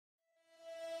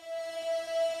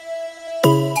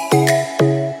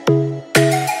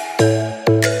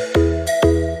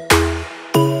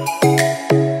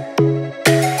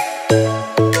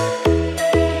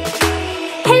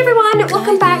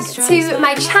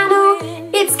channel,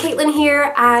 it's Kaitlin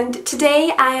here, and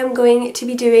today I am going to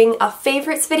be doing a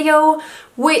favourites video,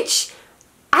 which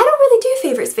I don't really do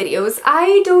favourites videos.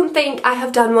 I don't think I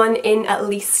have done one in at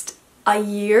least a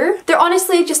year. They're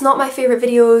honestly just not my favourite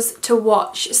videos to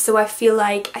watch, so I feel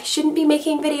like I shouldn't be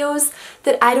making videos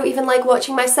that I don't even like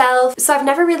watching myself. So I've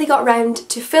never really got around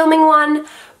to filming one,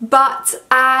 but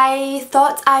I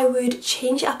thought I would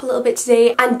change it up a little bit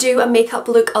today and do a makeup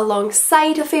look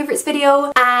alongside a favourites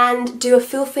video and do a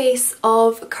full face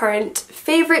of current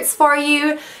favourites for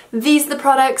you. These are the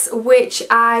products which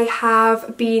I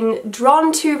have been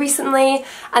drawn to recently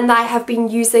and that I have been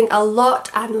using a lot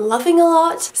and loving a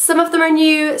lot. Some of them are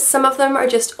new, some of them are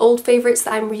just old favourites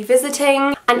that I'm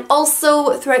revisiting. And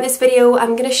also throughout this video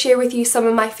I'm going to share with you some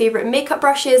of my favourite makeup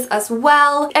brushes as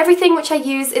well. Everything which I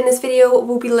use in this video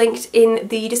will be linked in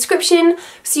the description,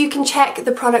 so you can check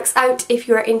the products out if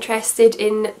you are interested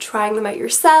in trying them out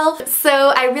yourself. So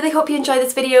I really hope you enjoy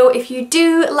this video. If you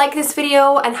do like this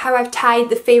video and how I've tied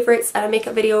the favourites and a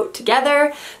makeup video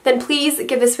together, then please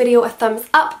give this video a thumbs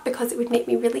up because it would make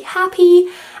me really happy.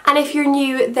 And if you're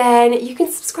new, then you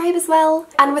can subscribe as well.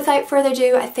 And without further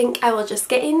ado, I think I will just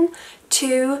get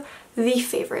into the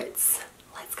favourites.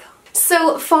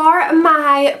 So for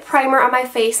my primer on my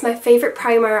face, my favourite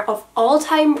primer of all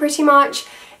time pretty much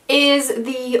is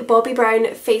the Bobbi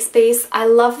Brown face base. I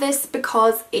love this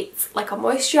because it's like a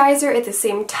moisturiser at the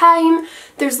same time.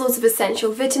 There's loads of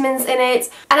essential vitamins in it,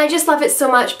 and I just love it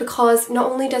so much because not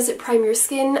only does it prime your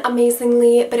skin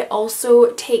amazingly, but it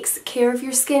also takes care of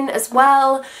your skin as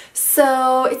well.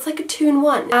 So it's like a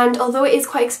 2-in-1, and although it is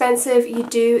quite expensive, you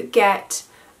do get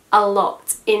a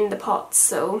lot in the pot,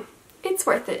 so it's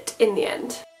worth it in the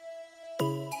end.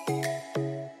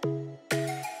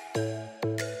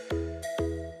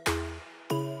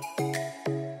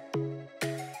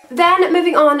 Then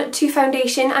moving on to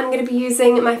foundation, I'm going to be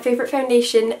using my favourite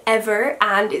foundation ever,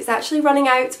 and it's actually running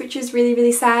out, which is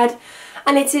really sad.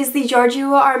 And it is the Giorgio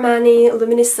Armani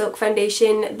Luminous Silk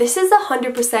Foundation. This is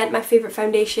 100% my favourite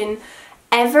foundation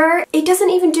ever. It doesn't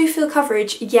even do full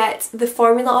coverage, yet the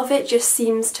formula of it just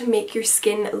seems to make your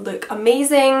skin look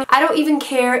amazing. I don't even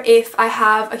care if I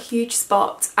have a huge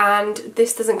spot and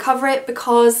this doesn't cover it,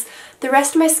 because the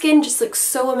rest of my skin just looks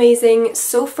so amazing,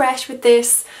 so fresh with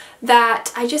this,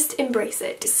 that I just embrace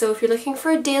it. So if you're looking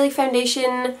for a daily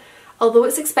foundation, although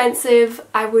it's expensive,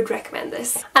 I would recommend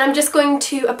this. And I'm just going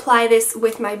to apply this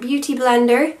with my beauty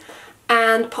blender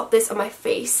and pop this on my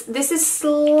face. This is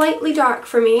slightly dark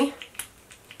for me,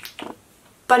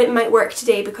 but it might work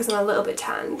today because I'm a little bit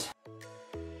tanned.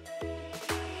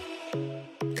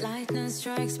 Lightning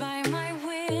strikes by my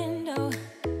window.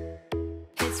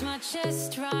 Hits my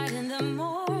chest right in the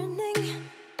morning,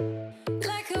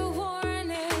 like a warning.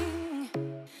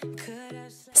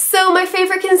 So my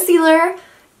favourite concealer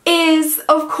is,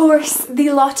 of course,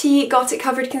 the Lottie Got It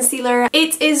Covered concealer.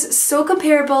 It is so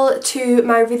comparable to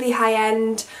my really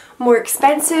high-end, more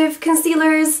expensive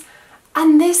concealers.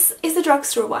 And this is a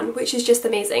drugstore one, which is just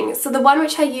amazing. So the one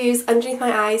which I use underneath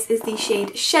my eyes is the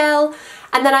shade Shell,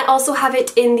 and then I also have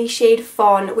it in the shade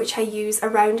Fawn, which I use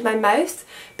around my mouth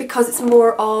because it's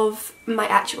more of my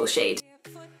actual shade.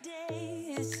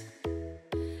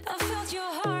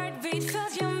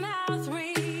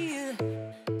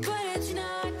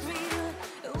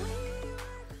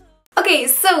 Okay,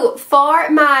 so for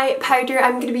my powder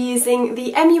I'm going to be using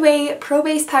the MUA Pro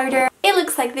Base powder. It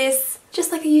looks like this,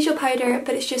 just like a usual powder,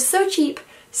 but it's just so cheap,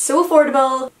 so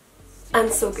affordable,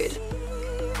 and so good.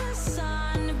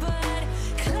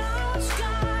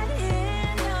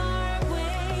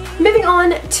 Moving on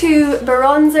to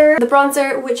bronzer. The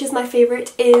bronzer, which is my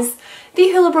favourite, is the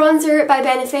Hoola Bronzer by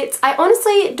Benefit. I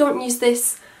honestly don't use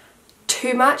this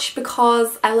too much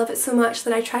because I love it so much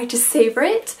that I try to savour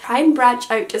it. Try and branch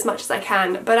out as much as I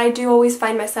can, but I do always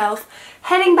find myself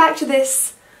heading back to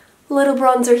this little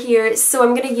bronzer here, so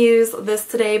I'm going to use this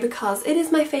today because it is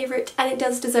my favourite and it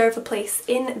does deserve a place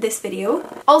in this video.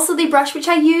 Also, the brush which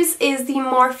I use is the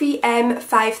Morphe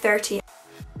M530.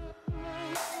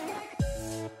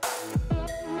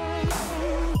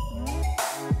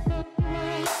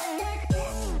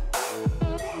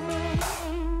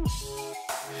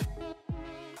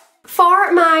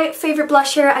 For my favourite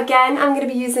blusher, again, I'm going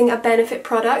to be using a Benefit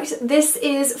product. This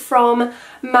is from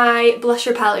my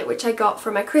blusher palette, which I got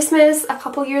for my Christmas a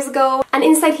couple years ago. And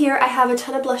inside here I have a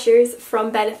ton of blushers from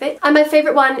Benefit. And my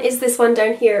favourite one is this one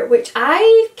down here, which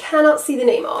I cannot see the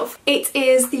name of. It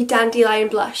is the Dandelion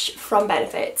blush from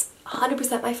Benefit.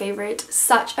 100% my favourite.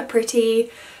 Such a pretty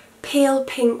pale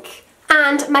pink.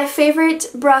 And my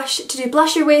favourite brush to do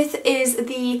blusher with is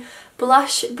the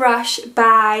Blush Brush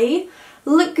by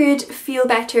Look Good Feel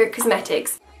Better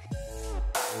Cosmetics.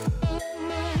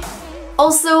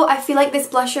 Also, I feel like this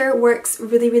blusher works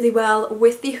really well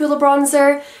with the Hoola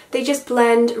bronzer. They just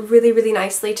blend really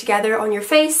nicely together on your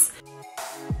face.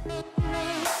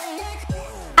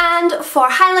 And for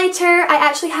highlighter, I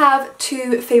actually have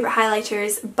two favourite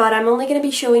highlighters, but I'm only going to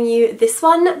be showing you this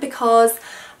one because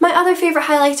my other favourite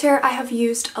highlighter I have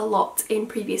used a lot in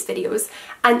previous videos,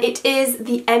 and it is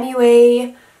the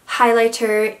MUA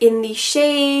highlighter in the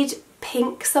shade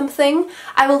Pink something.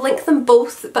 I will link them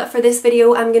both, but for this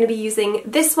video I'm going to be using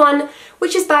this one,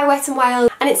 which is by Wet n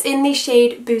Wild, and it's in the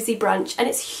shade Boozy Brunch, and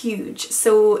it's huge.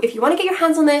 So if you want to get your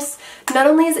hands on this, not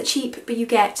only is it cheap, but you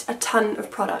get a ton of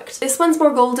product. This one's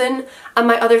more golden, and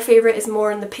my other favourite is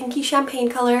more in the pinky champagne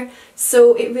colour,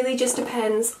 so it really just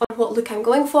depends on what look I'm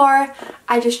going for.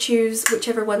 I just choose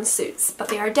whichever one suits, but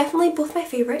they are definitely both my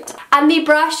favourite. And the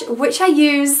brush which I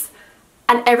use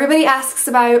and everybody asks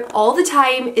about all the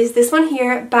time is this one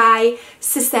here by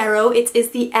Cicero. It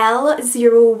is the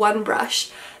L01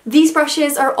 brush. These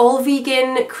brushes are all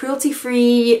vegan,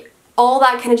 cruelty-free, all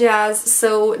that kind of jazz,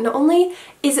 so not only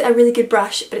is it a really good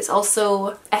brush, but it's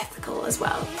also ethical as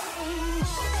well.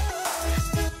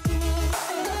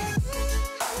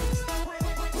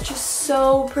 Just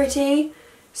so pretty,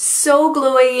 so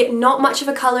glowy, not much of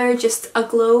a colour, just a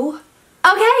glow.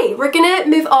 Okay, we're gonna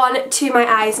move on to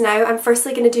my eyes now. I'm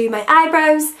firstly gonna do my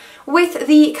eyebrows with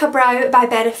the Ka-Brow by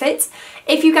Benefit.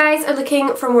 If you guys are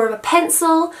looking for more of a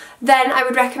pencil, then I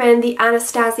would recommend the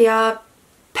Anastasia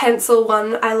pencil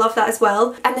one. I love that as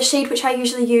well. And the shade which I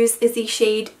usually use is the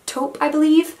shade Taupe, I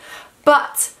believe.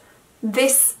 But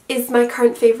this is my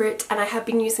current favourite and I have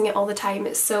been using it all the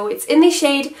time. So it's in the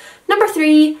shade number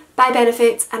 3 by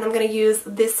Benefit, and I'm gonna use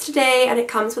this today, and it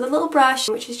comes with a little brush,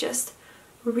 which is just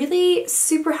really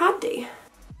super handy.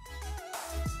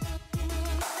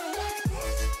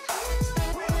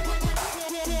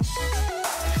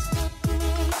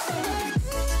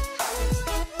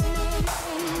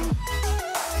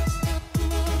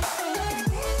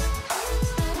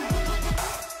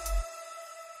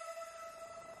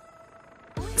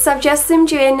 So I've just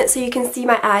zoomed you in so you can see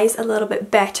my eyes a little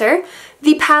bit better.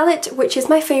 The palette, which is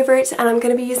my favourite and I'm going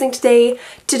to be using today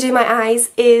to do my eyes,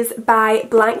 is by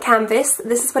Blank Canvas.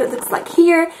 This is what it looks like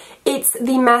here. It's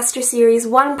the Master Series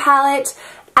 1 palette,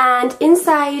 and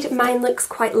inside mine looks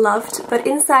quite loved, but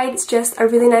inside it's just a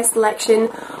really nice selection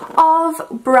of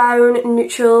brown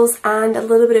neutrals and a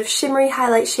little bit of shimmery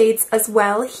highlight shades as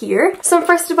well here. So I'm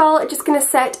first of all just going to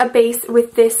set a base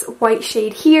with this white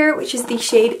shade here, which is the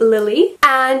shade Lily.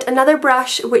 And another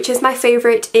brush, which is my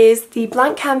favourite, is the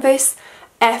Blank Canvas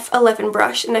F11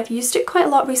 brush, and I've used it quite a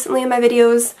lot recently in my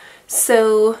videos,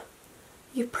 so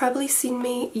you've probably seen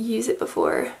me use it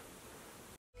before.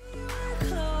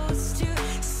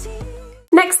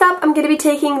 Next up, I'm going to be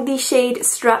taking the shade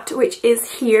Strut, which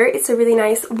is here. It's a really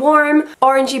nice warm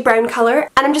orangey brown colour,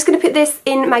 and I'm just going to put this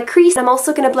in my crease. I'm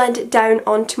also going to blend it down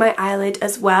onto my eyelid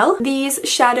as well. These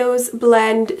shadows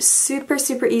blend super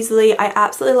easily. I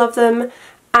absolutely love them,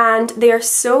 and they are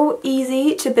so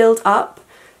easy to build up.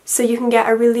 So you can get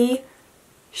a really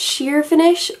sheer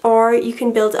finish, or you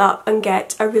can build up and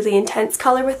get a really intense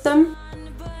colour with them.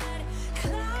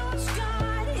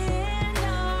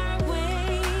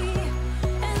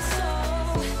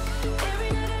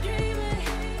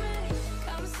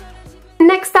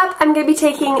 Next up, I'm going to be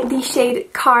taking the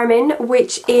shade Carmen,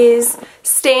 which is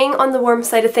staying on the warm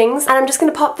side of things, and I'm just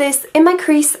going to pop this in my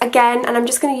crease again, and I'm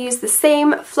just going to use the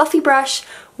same fluffy brush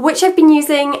which I've been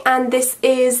using, and this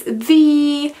is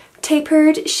the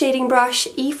Tapered Shading Brush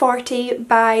E40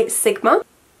 by Sigma.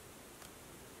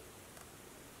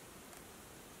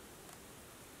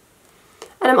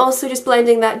 And I'm also just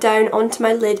blending that down onto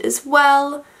my lid as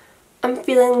well. I'm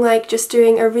feeling like just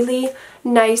doing a really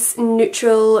nice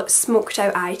neutral smoked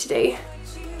out eye today.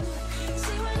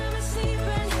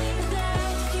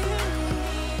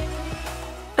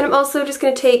 And I'm also just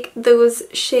going to take those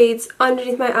shades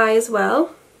underneath my eye as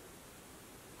well.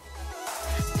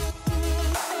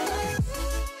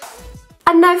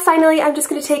 And now finally I'm just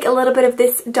going to take a little bit of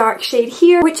this dark shade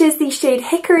here, which is the shade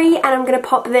Hickory, and I'm going to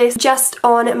pop this just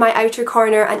on my outer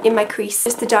corner and in my crease,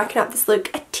 just to darken up this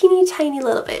look a teeny tiny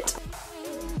little bit.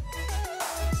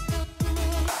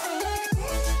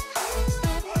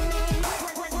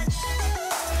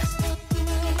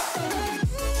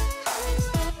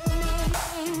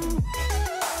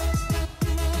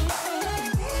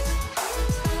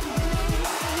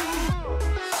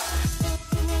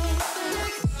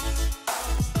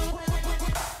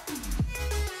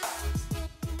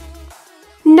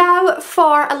 Now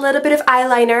for a little bit of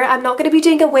eyeliner. I'm not going to be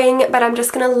doing a wing, but I'm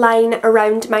just going to line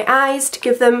around my eyes to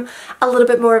give them a little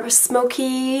bit more of a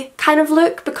smoky kind of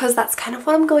look, because that's kind of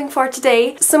what I'm going for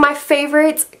today. So my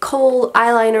favourite kohl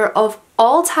eyeliner of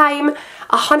all time,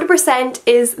 100%,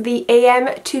 is the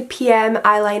AM to PM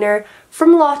eyeliner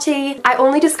from Lottie. I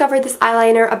only discovered this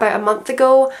eyeliner about a month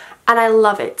ago and I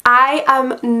love it. I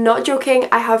am not joking,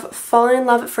 I have fallen in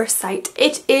love at first sight.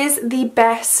 It is the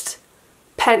best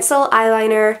pencil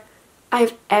eyeliner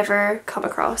I've ever come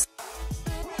across.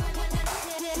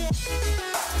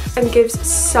 And gives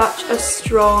such a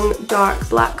strong dark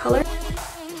black colour.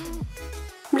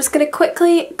 I'm just going to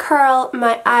quickly curl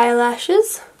my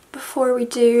eyelashes before we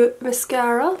do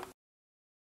mascara.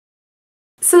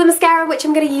 So the mascara which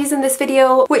I'm going to use in this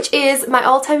video, which is my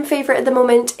all-time favourite at the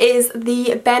moment, is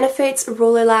the Benefit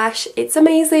Roller Lash. It's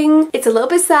amazing. It's a little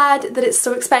bit sad that it's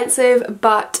so expensive,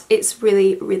 but it's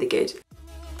really, really good.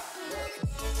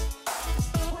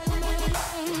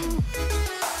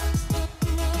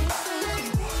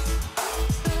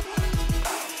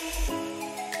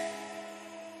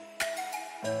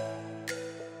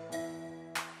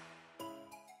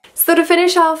 So to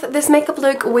finish off this makeup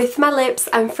look with my lips,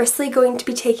 I'm firstly going to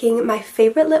be taking my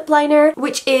favourite lip liner,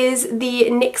 which is the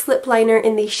NYX lip liner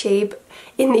in the shade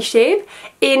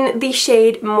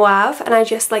Mauve, and I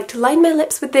just like to line my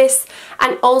lips with this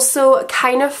and also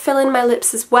kind of fill in my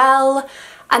lips as well,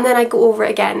 and then I go over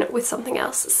it again with something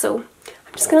else. So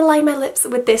I'm just going to line my lips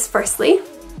with this firstly.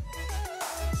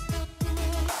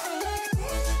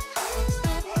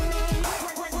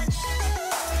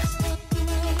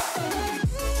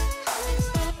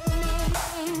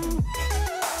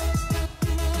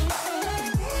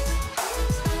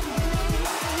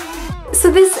 So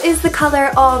this is the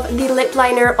colour of the lip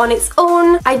liner on its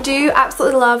own. I do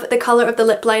absolutely love the colour of the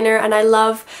lip liner, and I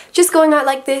love just going out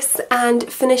like this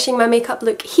and finishing my makeup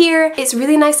look here. It's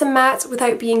really nice and matte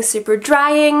without being super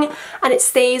drying, and it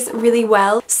stays really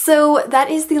well. So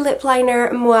that is the lip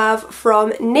liner Mauve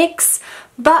from NYX,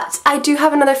 but I do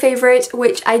have another favourite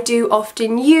which I do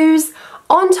often use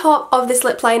on top of this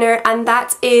lip liner, and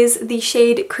that is the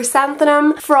shade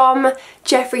Chrysanthemum from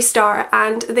Jeffree Star,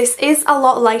 and this is a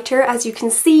lot lighter as you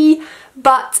can see,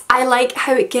 but I like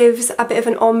how it gives a bit of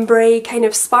an ombre kind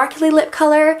of sparkly lip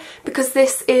colour because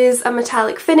this is a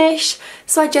metallic finish,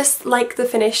 so I just like the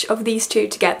finish of these two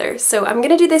together. So I'm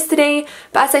going to do this today,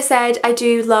 but as I said, I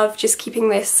do love just keeping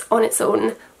this on its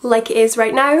own like it is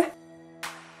right now.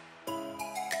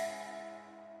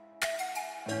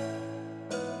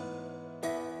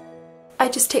 I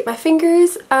just take my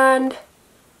fingers and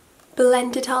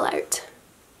blend it all out.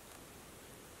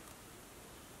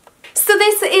 So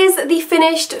this is the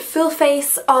finished full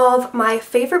face of my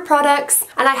favourite products,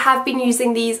 and I have been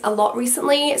using these a lot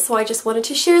recently, so I just wanted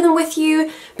to share them with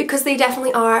you because they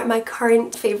definitely are my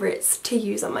current favourites to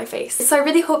use on my face. So I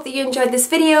really hope that you enjoyed this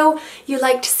video, you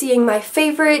liked seeing my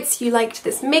favourites, you liked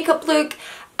this makeup look.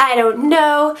 I don't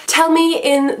know. Tell me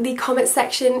in the comment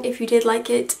section if you did like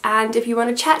it, and if you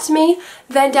want to chat to me,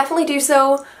 then definitely do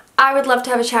so. I would love to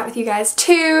have a chat with you guys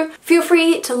too. Feel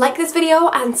free to like this video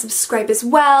and subscribe as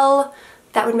well.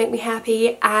 That would make me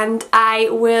happy, and I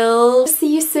will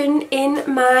see you soon in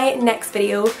my next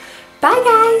video. Bye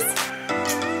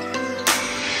guys!